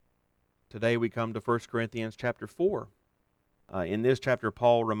Today we come to 1 Corinthians chapter 4. In this chapter,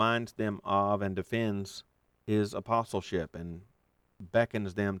 Paul reminds them of and defends his apostleship and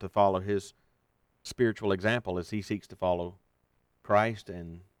beckons them to follow his spiritual example as he seeks to follow Christ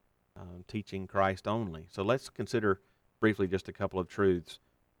and teaching Christ only. So let's consider briefly just a couple of truths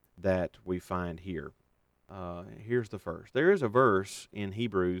that we find here. Here's the first. There is a verse in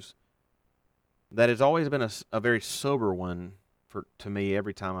Hebrews that has always been a very sober one to me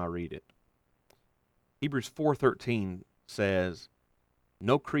every time I read it. Hebrews 4:13 says,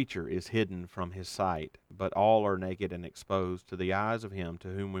 "No creature is hidden from his sight, but all are naked and exposed to the eyes of him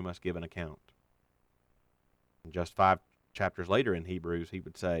to whom we must give an account." And just 5 chapters later in Hebrews, he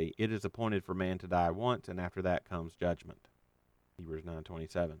would say, "It is appointed for man to die once, and after that comes judgment." Hebrews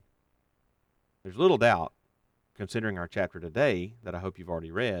 9:27. There's little doubt, considering our chapter today, that I hope you've already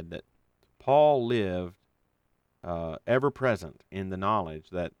read, that Paul lived ever present in the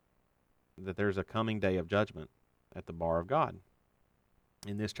knowledge that there's a coming day of judgment at the bar of God.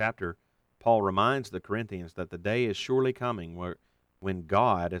 In this chapter, Paul reminds the Corinthians that the day is surely coming when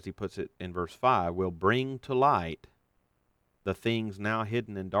God, as he puts it in verse 5, will bring to light the things now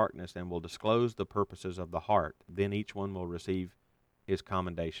hidden in darkness and will disclose the purposes of the heart. Then each one will receive his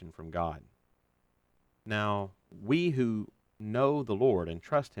commendation from God. Now, we who know the Lord and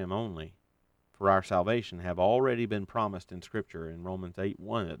trust him only for our salvation have already been promised in Scripture in Romans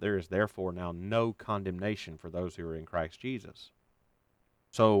 8:1 that there is therefore now no condemnation for those who are in Christ Jesus.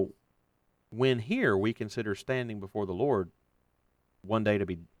 So, when here we consider standing before the Lord one day to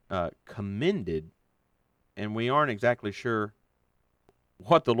be commended, and we aren't exactly sure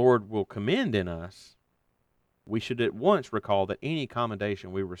what the Lord will commend in us, we should at once recall that any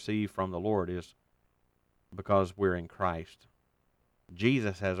commendation we receive from the Lord is because we're in Christ.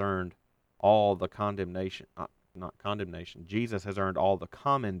 Jesus has earned all the condemnation, not condemnation, Jesus has earned all the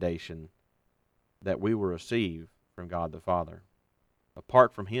commendation that we will receive from God the Father.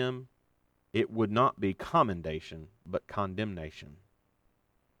 Apart from him, it would not be commendation, but condemnation.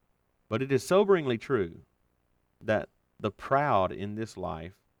 But it is soberingly true that the proud in this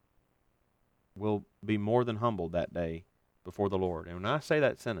life will be more than humbled that day before the Lord. And when I say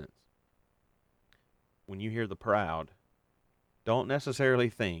that sentence, when you hear the proud, don't necessarily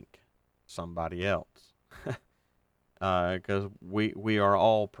think somebody else. Because we are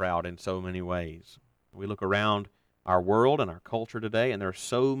all proud in so many ways. We look around our world and our culture today, and there are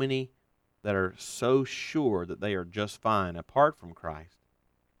so many that are so sure that they are just fine apart from Christ.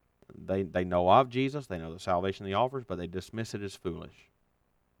 They know of Jesus, they know the salvation he offers, but they dismiss it as foolish.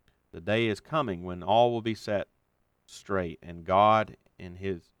 The day is coming when all will be set straight, and God in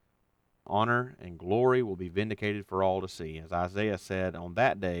his honor and glory will be vindicated for all to see. As Isaiah said, on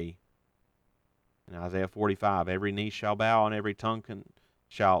that day, in Isaiah 45, every knee shall bow and every tongue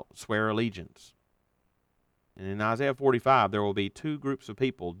shall swear allegiance. And in Isaiah 45, there will be two groups of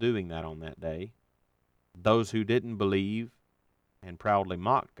people doing that on that day. Those who didn't believe and proudly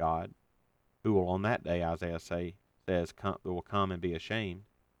mocked God, who will on that day, Isaiah says, will come and be ashamed.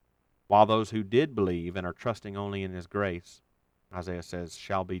 While those who did believe and are trusting only in his grace, Isaiah says,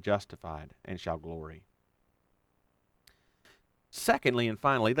 shall be justified and shall glory. Secondly and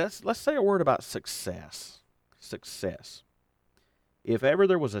finally, let's say a word about success. Success. If ever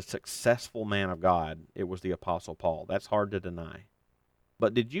there was a successful man of God, it was the Apostle Paul. That's hard to deny.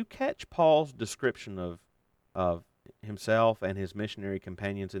 But did you catch Paul's description of himself and his missionary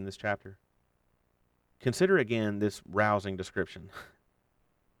companions in this chapter? Consider again this rousing description.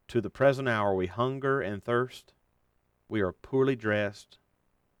 To the present hour we hunger and thirst. We are poorly dressed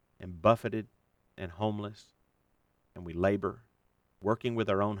and buffeted and homeless, and we labor, working with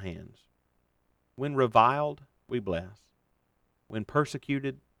our own hands. When reviled, we bless. When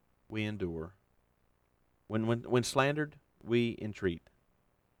persecuted, we endure. When slandered, we entreat.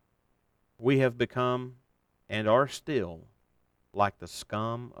 We have become and are still like the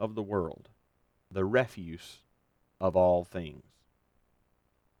scum of the world, the refuse of all things.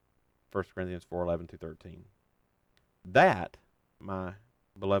 1 Corinthians 4:11-13. That, my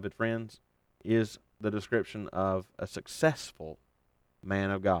beloved friends, is the description of a successful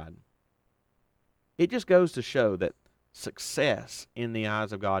man of God. It just goes to show that success in the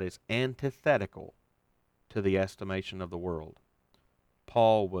eyes of God is antithetical to the estimation of the world.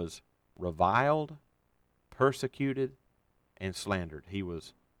 Paul was reviled, persecuted, and slandered. He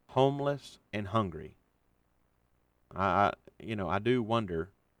was homeless and hungry. I do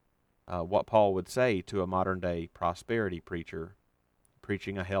wonder what Paul would say to a modern-day prosperity preacher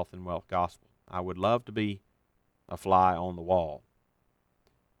preaching a health and wealth gospel. I would love to be a fly on the wall.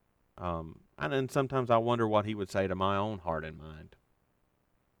 And then sometimes I wonder what he would say to my own heart and mind.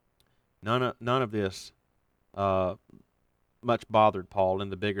 None of this uh, much bothered Paul in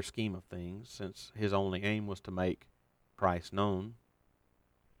the bigger scheme of things, since his only aim was to make Christ known.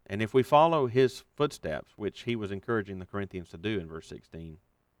 And if we follow his footsteps, which he was encouraging the Corinthians to do in verse 16,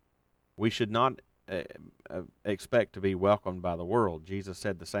 we should not expect to be welcomed by the world. Jesus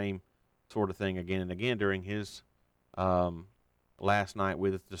said the same sort of thing again and again during his last night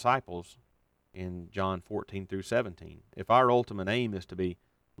with his disciples in John 14 through 17. If our ultimate aim is to be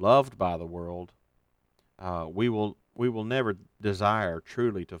loved by the world, we will never desire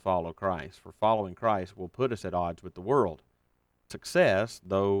truly to follow Christ, for following Christ will put us at odds with the world. Success,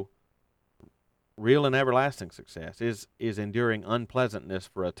 though real and everlasting success, is enduring unpleasantness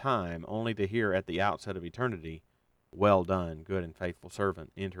for a time, only to hear at the outset of eternity, "Well done, good and faithful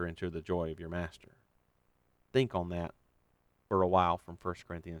servant, enter into the joy of your master." Think on that for a while from 1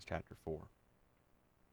 Corinthians chapter 4.